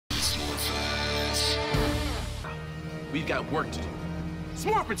We've got work to do. It's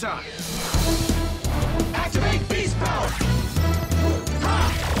Morphin time! Activate beast power!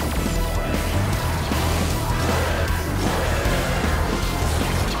 Ha!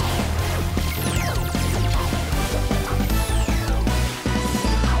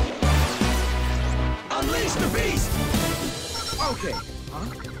 Unleash the beast! Okay. Huh?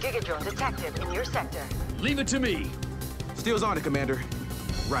 Gigadrone detected in your sector. Leave it to me. Steel's on it, Commander.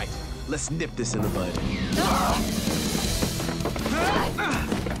 Right. Let's nip this in the bud.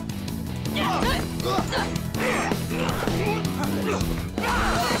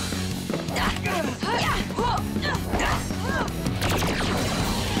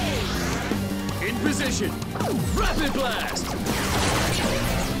 In position. Rapid blast.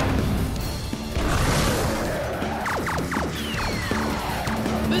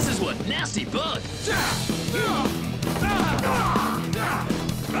 This is one nasty bug.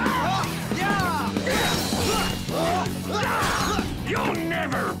 You'll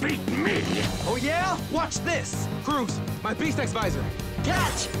never beat me! Oh yeah? Watch this! Cruz, my Beast-X visor.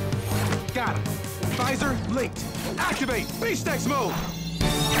 Catch! Got him. Visor linked. Activate Beast-X mode!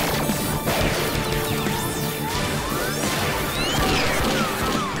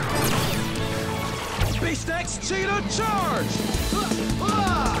 Beast-X Cheetah charge!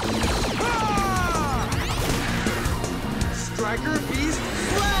 Striker Beast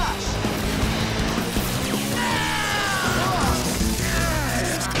Flash!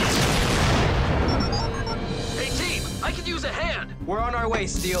 Hey team, I could use a hand. We're on our way,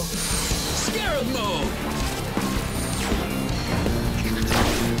 Steel. Scarab mode.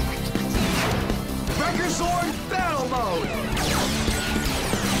 Wrecker Sword battle mode!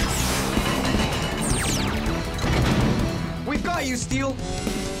 We've got you, Steel!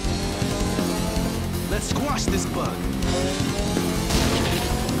 Let's squash this bug.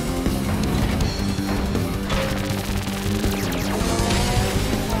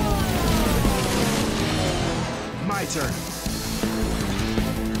 My turn.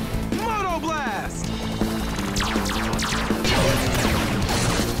 Moto Blast!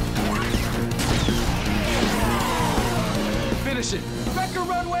 Finish it. Wrecker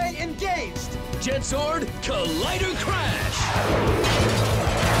Runway engaged! Jet Sword, Collider Crash!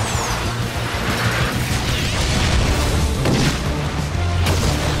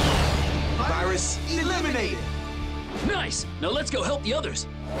 Virus eliminated! Nice! Now let's go help the others.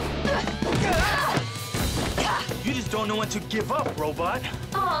 You just don't know when to give up, robot.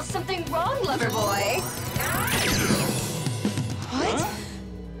 Oh, something wrong, lover boy. What? Huh?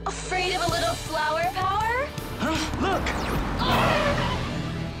 Afraid of a little flower power? Look!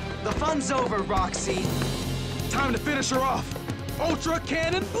 The fun's over, Roxy. Time to finish her off. Ultra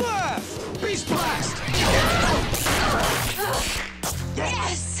Cannon Blast! Beast Blast!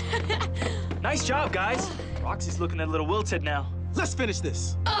 Yes! Nice job, guys. Roxy's looking a little wilted now. Let's finish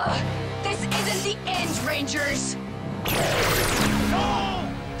this. This isn't the end, Rangers!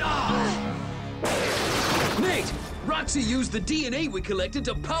 Nate, Roxy used the DNA we collected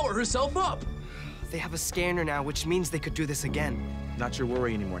to power herself up. They have a scanner now, which means they could do this again. Not your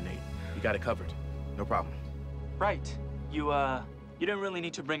worry anymore, Nate. You got it covered. No problem. Right. You didn't really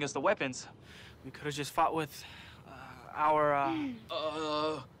need to bring us the weapons. We could have just fought with, our,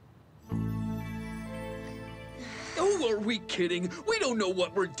 Oh, are we kidding? We don't know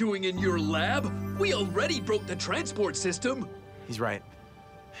what we're doing in your lab. We already broke the transport system. He's right.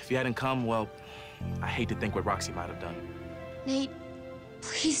 If you hadn't come, well, I hate to think what Roxy might have done. Nate,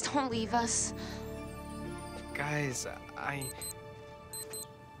 please don't leave us. Guys,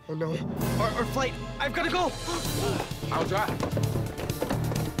 Oh no. Our flight! I've gotta go! I'll drive.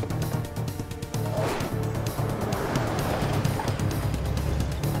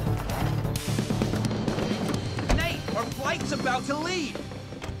 Nate, our flight's about to leave!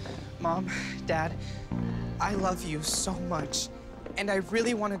 Mom, Dad, I love you so much. And I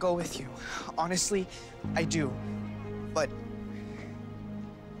really want to go with you. Honestly, I do. But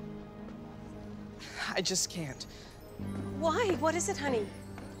I just can't. Why? What is it, honey?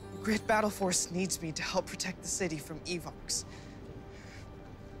 Grid Battle Force needs me to help protect the city from Evox.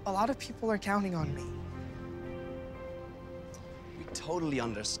 A lot of people are counting on me. We totally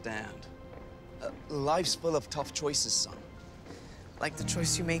understand. Life's full of tough choices, son. Like the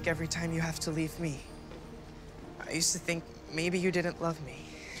choice you make every time you have to leave me. I used to think maybe you didn't love me.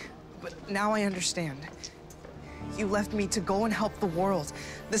 But now I understand. You left me to go and help the world,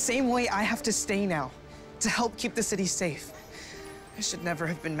 the same way I have to stay now, to help keep the city safe. I should never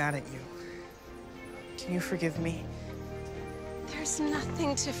have been mad at you. Can you forgive me? There's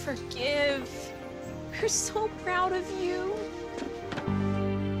nothing to forgive. We're so proud of you.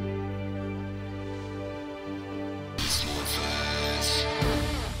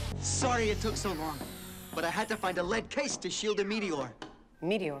 Sorry it took so long, but I had to find a lead case to shield a meteor.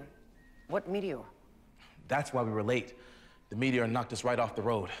 Meteor? What meteor? That's why we were late. The meteor knocked us right off the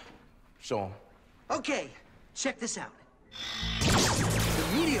road. Show him. Okay, check this out. The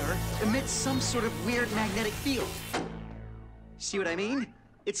meteor emits some sort of weird magnetic field. See what I mean?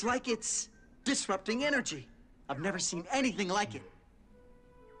 It's like it's disrupting energy. I've never seen anything like it.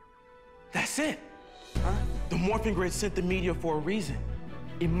 That's it. Huh? The Morphin Grid sent the meteor for a reason.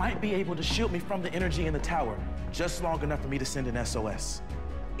 It might be able to shield me from the energy in the tower, just long enough for me to send an SOS.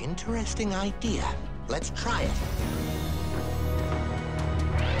 Interesting idea. Let's try it.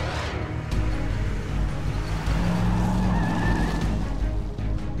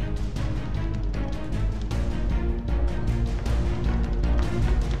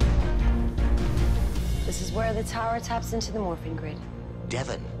 This is where the tower taps into the Morphin Grid.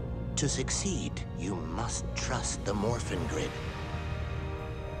 Devon, to succeed, you must trust the Morphin Grid.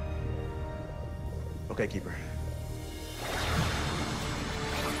 Okay, Keeper.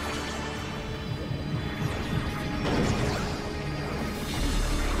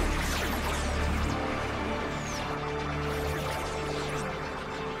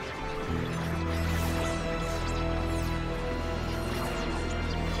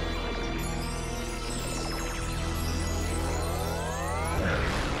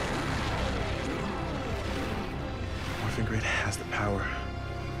 Morphin Grid has the power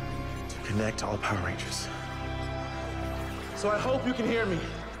to connect all Power Rangers. So I hope you can hear me.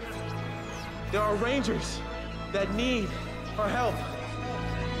 There are Rangers that need our help.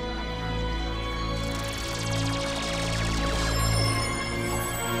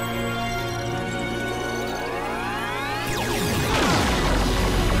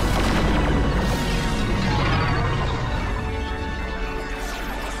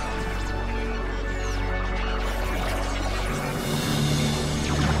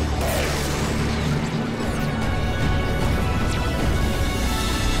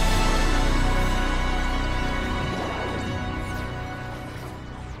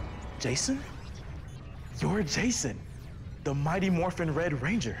 Jason? You're Jason, the mighty Morphin Red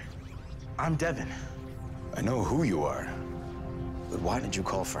Ranger. I'm Devon. I know who you are, but why did you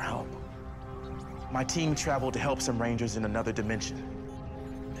call for help? My team traveled to help some Rangers in another dimension.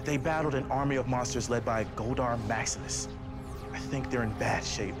 They battled an army of monsters led by Goldar Maximus. I think they're in bad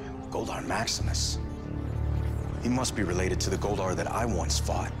shape. Goldar Maximus? He must be related to the Goldar that I once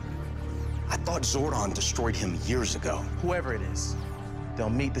fought. I thought Zordon destroyed him years ago. Whoever it is, they'll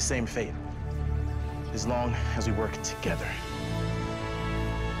meet the same fate, as long as we work together.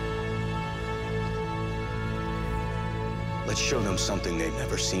 Let's show them something they've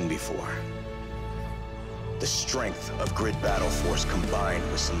never seen before. The strength of Grid Battle Force combined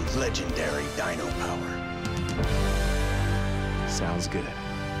with some legendary dino power. Sounds good.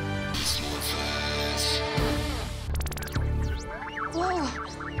 Whoa!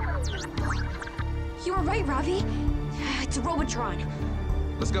 You were right, Ravi. It's a Robotron.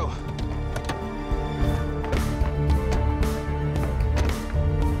 Let's go.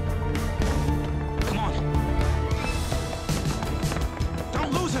 Come on.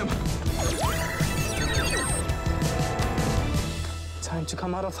 Don't lose him! Time to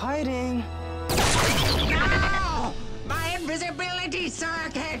come out of hiding. No! My invisibility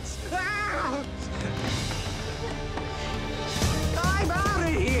circuits! Ah! I'm out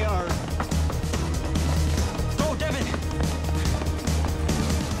of here! Go, Devon!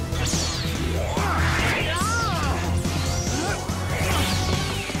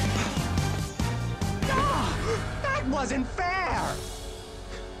 That wasn't fair!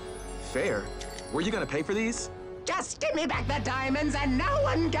 Fair? Were you gonna pay for these? Just give me back the diamonds and no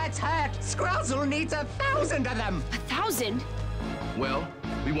one gets hurt! Scrozzle needs 1,000 of them! 1,000? Well,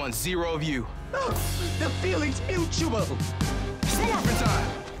 we want 0 of you. Oh, the feeling's mutual! Morphin' time!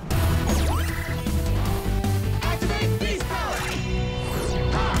 Activate beast power!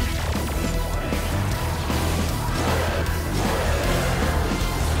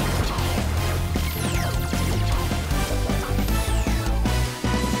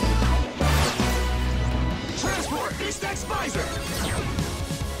 Transport Beast-X visor!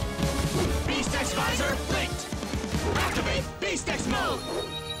 Beast-X visor linked! Activate Beast-X mode!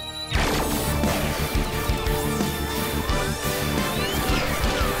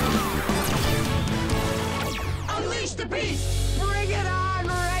 Unleash the beast! Bring it on,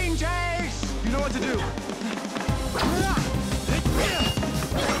 Rangers! You know what to do.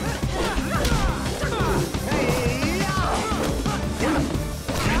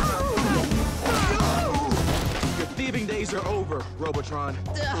 Your thieving days are over, Robotron.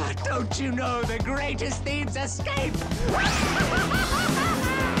 Don't you know the greatest thieves escape?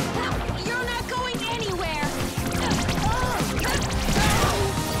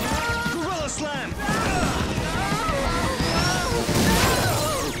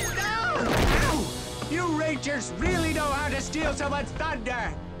 You Rangers really know how to steal someone's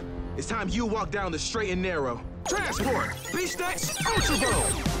thunder! It's time you walk down the straight and narrow. Transport! Beast-X Ultra Ball!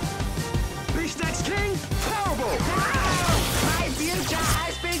 Beast-X King Powerball! Oh, my future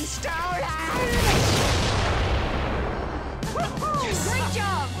has been stolen! Great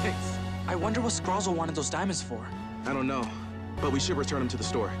job! Thanks. I wonder what Scrozzle wanted those diamonds for. I don't know, but we should return them to the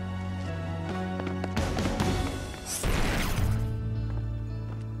store.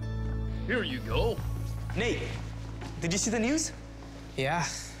 Here you go. Nate, did you see the news? Yeah,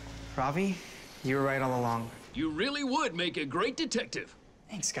 Ravi, you were right all along. You really would make a great detective.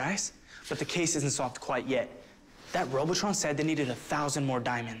 Thanks, guys. But the case isn't solved quite yet. That Robotron said they needed 1,000 more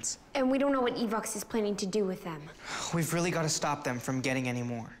diamonds. And we don't know what Evox is planning to do with them. We've really got to stop them from getting any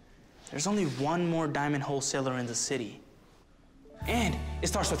more. There's only one more diamond wholesaler in the city. And it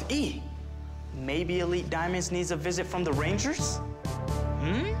starts with E. Maybe Elite Diamonds needs a visit from the Rangers?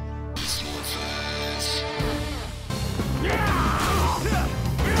 Hmm?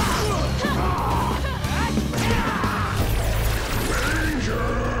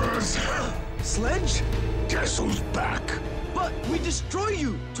 Rangers! Sledge? Guess who's back? But we destroy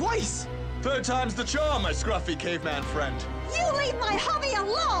you twice! Third time's the charm, my scruffy caveman friend. You leave my hubby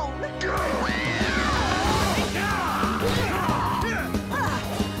alone!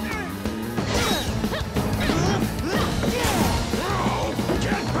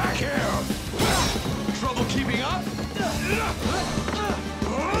 Get back here! Trouble keeping up?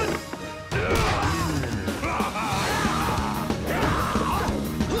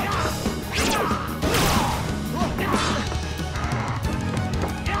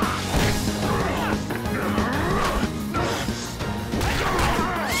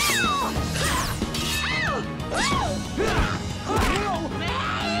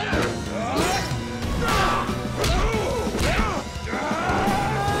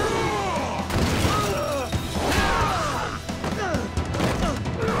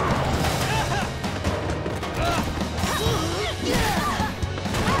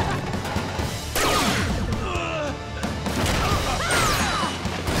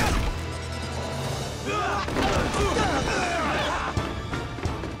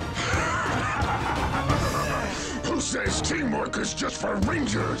 Says teamwork is just for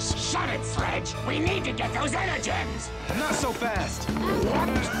Rangers. Shut it, Sledge! We need to get those energens! Not so fast! What?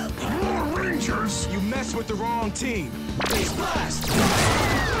 More Rangers? You messed with the wrong team! Beast Blast!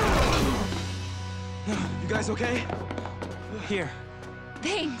 You guys okay? Here.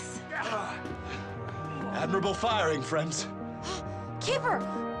 Thanks. Admirable firing, friends. Keeper,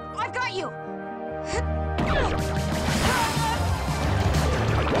 I've got you.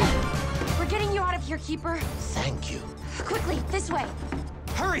 We're getting you out of here, Keeper. Thank you. Quickly, this way.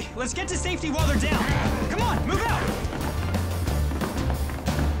 Hurry! Let's get to safety while they're down. Come on, move out!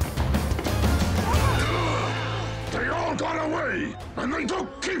 They all got away, and they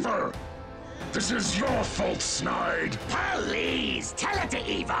took Keeper. This is your fault, Snide. Please, tell it to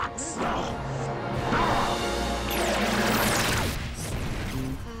Evox!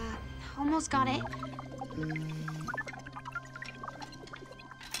 Almost got it.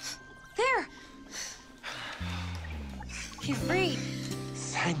 There! You're free.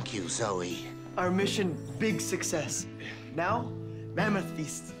 Thank you, Zoe. Our mission, big success. Now, Mammoth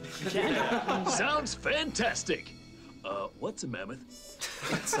Feast. Sounds fantastic. What's a mammoth?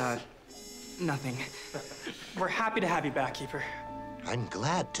 It's, nothing. We're happy to have you back, Keeper. I'm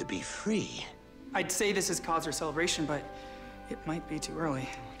glad to be free. I'd say this is cause for celebration, but it might be too early.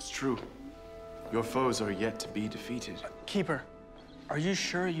 It's true. Your foes are yet to be defeated. Keeper, are you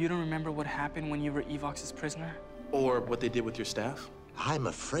sure you don't remember what happened when you were Evox's prisoner? Or what they did with your staff? I'm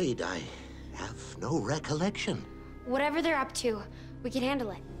afraid I have no recollection. Whatever they're up to, we can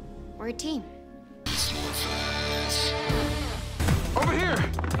handle it. We're a team. Over here!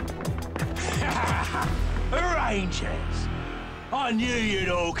 Rangers! I knew you'd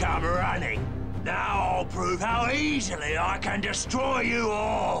all come running. Now I'll prove how easily I can destroy you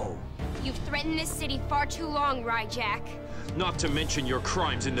all! You've threatened this city far too long, Ryjack. Not to mention your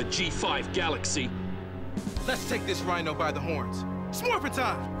crimes in the G5 galaxy. Let's take this rhino by the horns. Smorphin'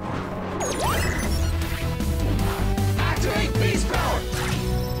 time! Activate beast power!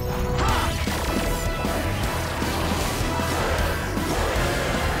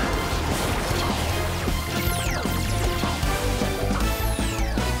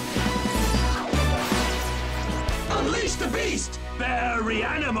 Unleash the beast! Better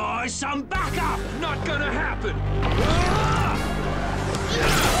reanimize some backup! Not gonna happen!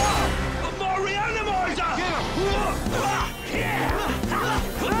 More reanimizer!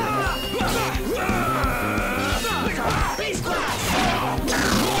 Beast blast!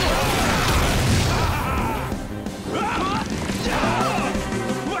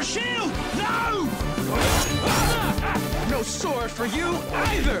 sword for you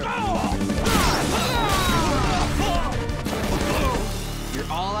either!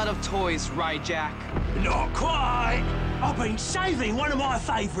 You're all out of toys, Ryjack. Not quite. I've been saving one of my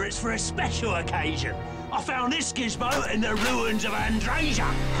favorites for a special occasion. I found this gizmo in the ruins of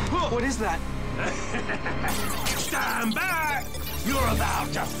Andrasia. What is that? Stand back! You're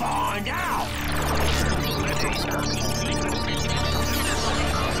about to find out!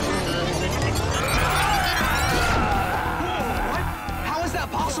 What? How is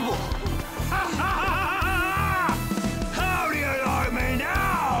that possible? How do you like me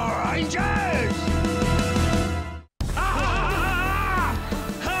now, Rangers?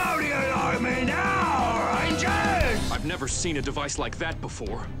 How do you like me now, Rangers? I've never seen a device like that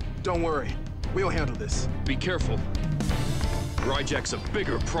before. Don't worry. We'll handle this. Be careful. Ryjack's a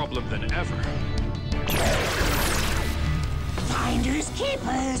bigger problem than ever. Finders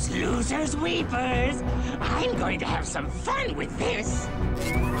keepers, losers weepers. I'm going to have some fun with this.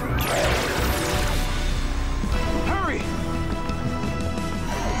 Hurry!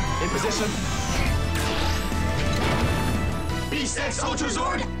 In position. Beast-X Ultra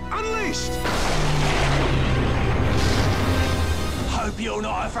Zord, unleashed! Hope you're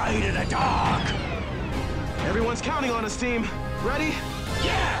not afraid of the dark. Everyone's counting on us, team. Ready?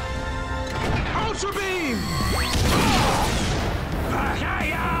 Yeah! Ultra Beam!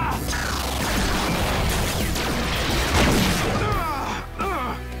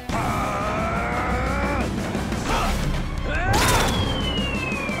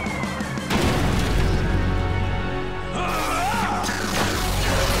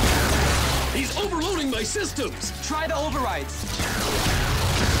 He's overloading my systems! Try the overrides.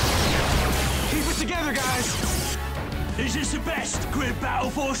 Keep it together, guys! Is this the best Grid Battle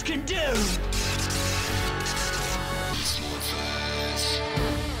Force can do?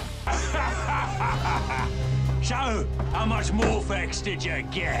 So, how much Morph-X did you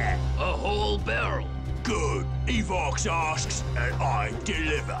get? A whole barrel. Good. Evox asks, and I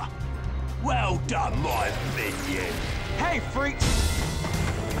deliver. Well done, my minion. Hey, freaks!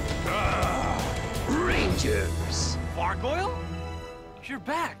 Rangers! Gargoyle? You're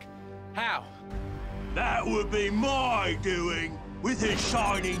back. How? That would be my doing. With his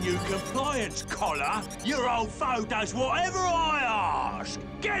shiny new compliance collar, your old foe does whatever I ask.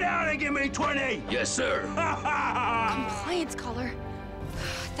 Get out and give me 20! Yes, sir. Compliance collar?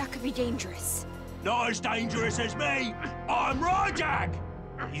 That could be dangerous. Not as dangerous as me. I'm Ryjack.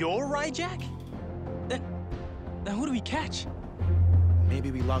 You're Ryjack? Then who do we catch?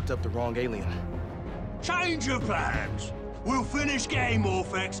 Maybe we locked up the wrong alien. Change of plans. We'll finish getting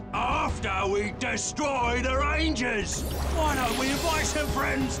Morph-X after we destroy the Rangers. Why don't we invite some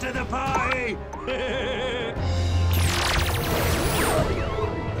friends to the party?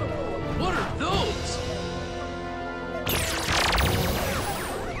 What are those?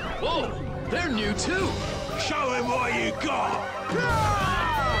 Whoa, they're new too. Show him what you got.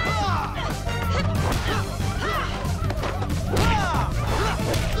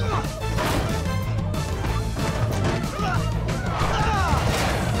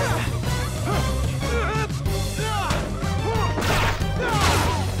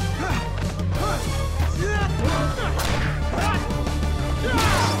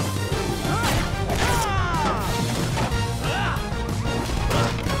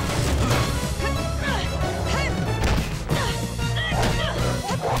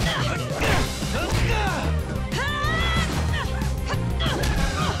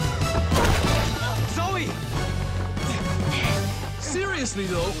 Seriously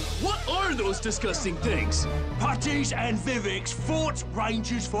though, what are those disgusting things? Putties and Vivix fought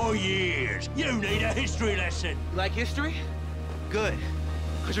Rangers for years. You need a history lesson. You like history? Good,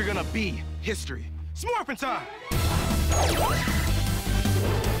 because you're gonna be history. Smorphin' time!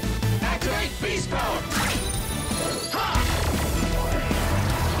 activate beast power!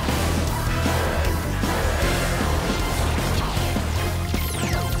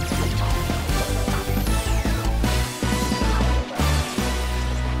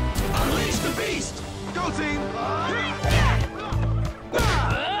 Unleash the beast! Go, team!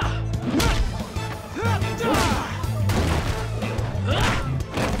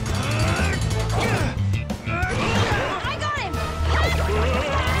 I got him!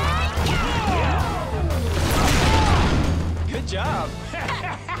 Good job.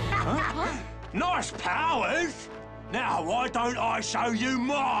 Nice powers. Now, why don't I show you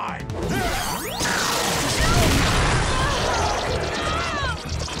mine?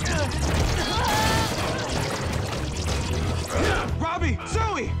 Robbie!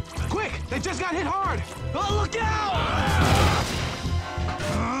 Zoe! Quick! They just got hit hard! Oh, look out!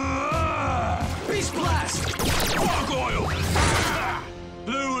 Beast blast! Gargoyle!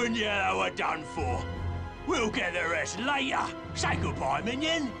 yeah, we're done for. We'll get the rest later. Say goodbye,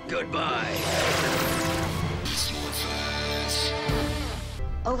 minion. Goodbye.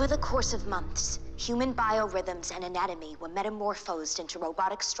 Over the course of months, human biorhythms and anatomy were metamorphosed into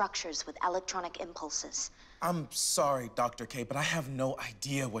robotic structures with electronic impulses. I'm sorry, Dr. K, but I have no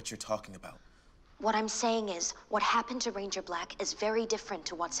idea what you're talking about. What I'm saying is, what happened to Ranger Black is very different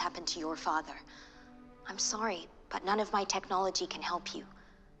to what's happened to your father. I'm sorry, but none of my technology can help you.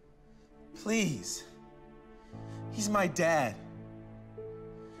 Please. He's my dad.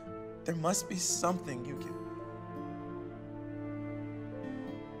 There must be something you can...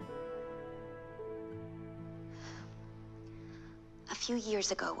 A few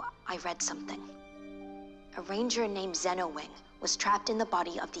years ago, I read something. A ranger named Xenowing was trapped in the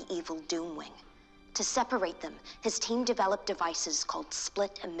body of the evil Doomwing. To separate them, his team developed devices called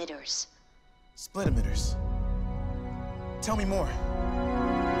split emitters. Split emitters? Tell me more.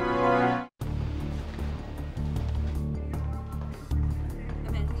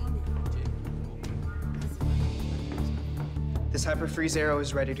 This hyperfreeze arrow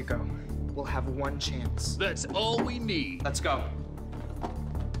is ready to go. We'll have one chance. That's all we need. Let's go.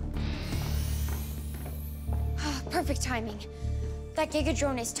 Perfect timing. That Giga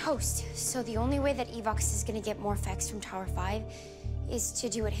drone is toast, so the only way that Evox is gonna get Morph-X from Tower 5 is to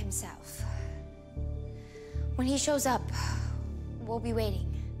do it himself. When he shows up, we'll be waiting.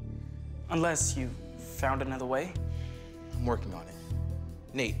 Unless you found another way? I'm working on it.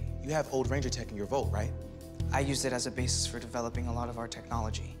 Nate, you have old Ranger tech in your vault, right? I used it as a basis for developing a lot of our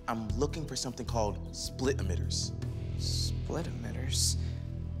technology. I'm looking for something called split emitters. Split emitters?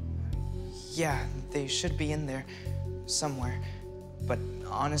 Yeah, they should be in there somewhere. But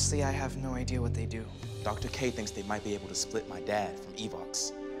honestly, I have no idea what they do. Dr. K thinks they might be able to split my dad from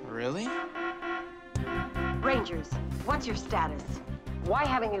Evox. Really? Rangers, what's your status? Why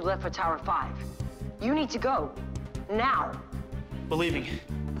haven't you left for Tower 5? You need to go. Now. Believing.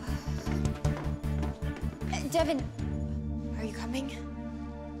 Devin, are you coming?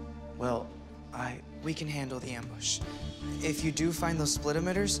 Well, We can handle the ambush. If you do find those split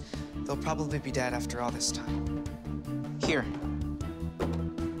emitters, they'll probably be dead after all this time. Here.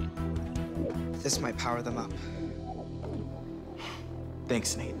 This might power them up.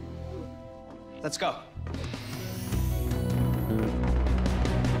 Thanks, Nate. Let's go.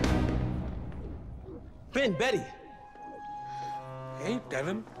 Ben, Betty. Hey,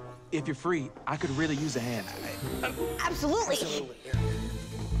 Devin. If you're free, I could really use a hand. Absolutely.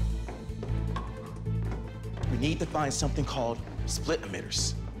 We need to find something called split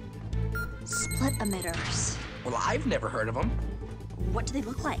emitters. Split emitters. Well, I've never heard of them. What do they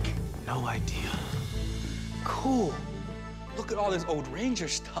look like? No idea. Cool. Look at all this old Ranger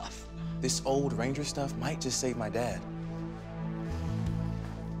stuff. This old Ranger stuff might just save my dad.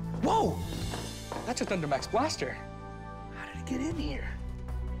 Whoa! That's a Thundermax blaster. How did it get in here?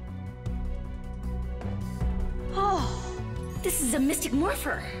 Oh, this is a Mystic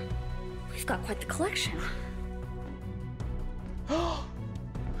Morpher. We've got quite the collection.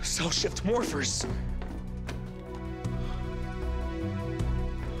 Cell shift morphers.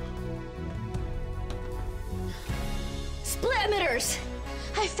 Split emitters!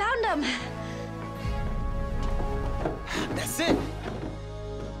 I found them! That's it!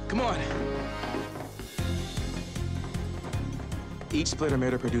 Come on. Each split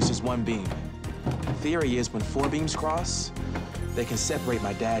emitter produces one beam. Theory is when 4 beams cross, they can separate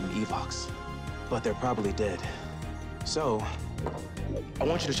my dad and Evox. But they're probably dead. So, I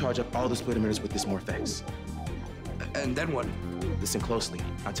want you to charge up all the split emitters with this Morph-X. And then what? Listen closely.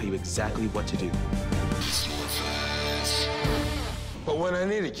 I'll tell you exactly what to do. But when I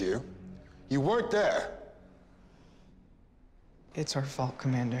needed you, you weren't there. It's our fault,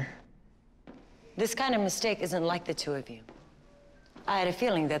 Commander. This kind of mistake isn't like the two of you. I had a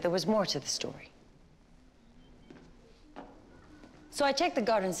feeling that there was more to the story. So I checked the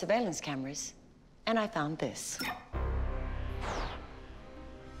garden surveillance cameras, and I found this.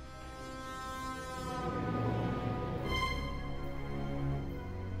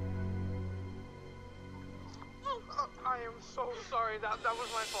 I am so sorry. That was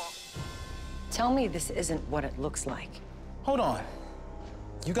my fault. Tell me this isn't what it looks like. Hold on.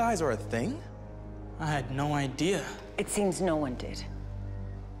 You guys are a thing? I had no idea. It seems no one did.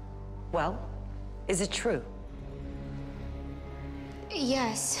 Well, is it true?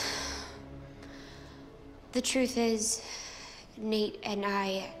 Yes. The truth is, Nate and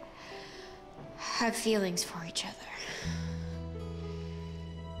I have feelings for each other.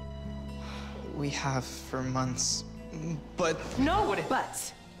 We have for months, but... No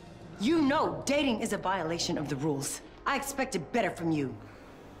buts. You know dating is a violation of the rules. I expected better from you.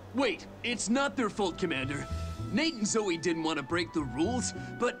 Wait, it's not their fault, Commander. Nate and Zoe didn't want to break the rules,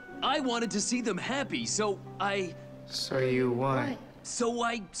 but I wanted to see them happy, so I... So you what? So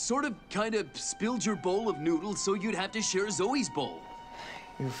I sort of kind of spilled your bowl of noodles so you'd have to share Zoe's bowl.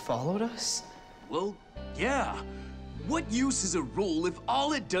 You followed us? Well, yeah. What use is a rule if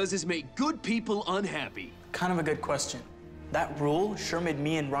all it does is make good people unhappy? Kind of a good question. That rule sure made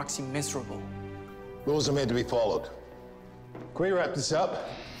me and Roxy miserable. Rules are made to be followed. Can we wrap this up?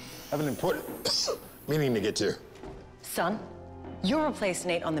 I have an important meeting to get to. Son, you'll replace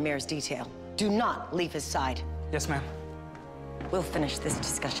Nate on the mayor's detail. Do not leave his side. Yes, ma'am. We'll finish this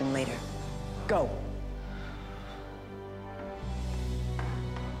discussion later. Go.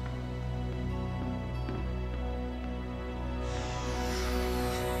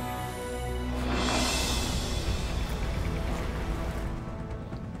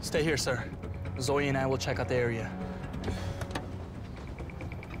 Stay here, sir. Zoe and I will check out the area.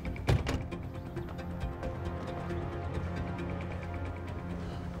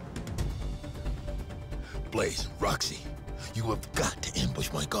 Blaze, Roxy, you have got to ambush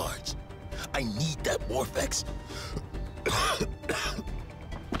my guards. I need that Morph-X.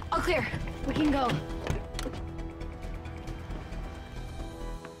 All clear. We can go.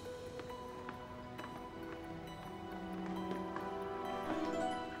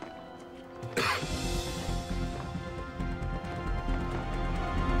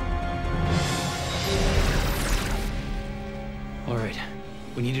 All right,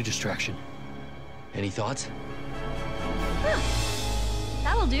 we need a distraction. Any thoughts?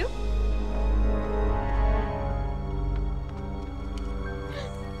 That'll do.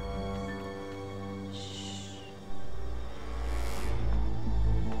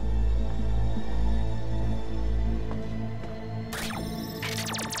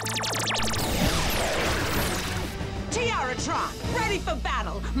 Tiaratron, ready for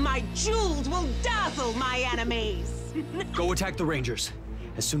battle. My jewels will dazzle my enemies. Go attack the Rangers.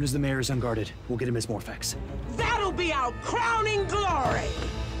 As soon as the mayor is unguarded, we'll get him his Morph-X. That'll be our crowning glory.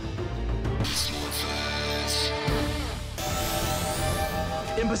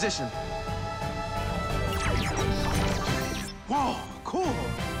 In position. Whoa, cool.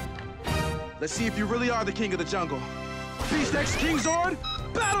 Let's see if you really are the king of the jungle. Beast X King Zord,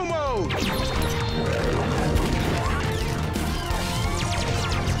 battle mode!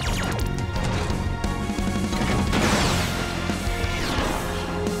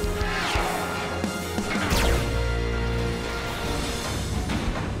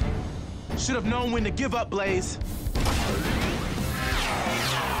 Should have known when to give up, Blaze.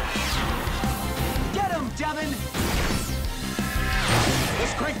 Get him, Devin!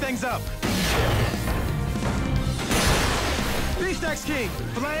 Let's crank things up. Beast X King,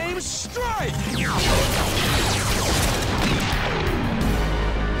 Flame Strike!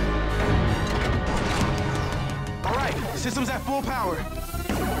 All right, system's at full power.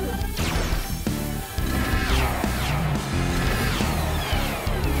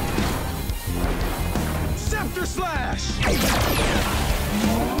 Scepter Slash!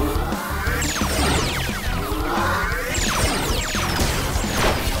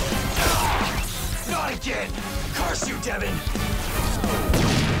 Not again! Curse you, Devin!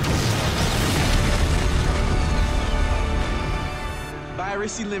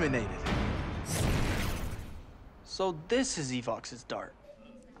 Virus eliminated. So this is Evox's dart.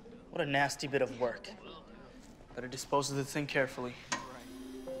 What a nasty bit of work. Better dispose of the thing carefully.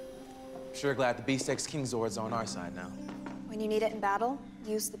 Sure glad the Beast X King Zord's on our side now. When you need it in battle,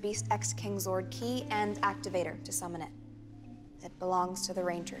 use the Beast X King Zord key and activator to summon it. It belongs to the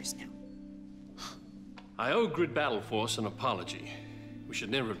Rangers now. I owe Grid Battle Force an apology. We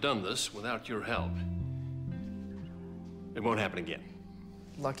should never have done this without your help. It won't happen again.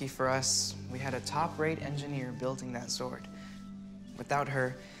 Lucky for us, we had a top-rate engineer building that Zord. Without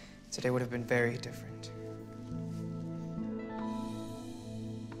her, today would have been very different.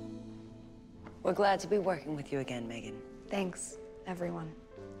 We're glad to be working with you again, Megan. Thanks, everyone,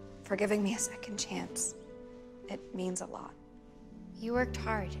 for giving me a second chance. It means a lot. You worked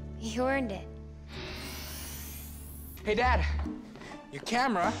hard. You earned it. Hey, Dad. Your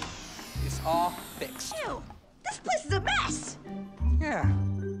camera is all fixed. Ew, this place is a mess. Yeah.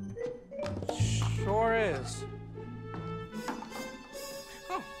 Sure is.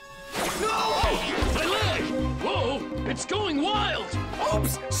 No! My leg! Whoa! It's going wild!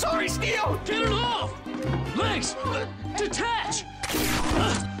 Oops! Sorry, Steel! Get it off! Legs! Detach!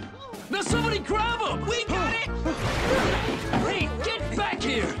 Now somebody grab him! We got it! Hey, get back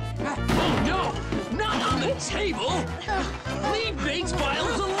here! Oh no! Not on the table! Leave Bates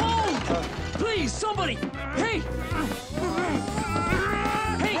vials alone! Please, somebody! Hey!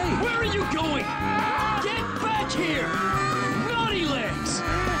 Hey! are you going? Get back here! Naughty legs!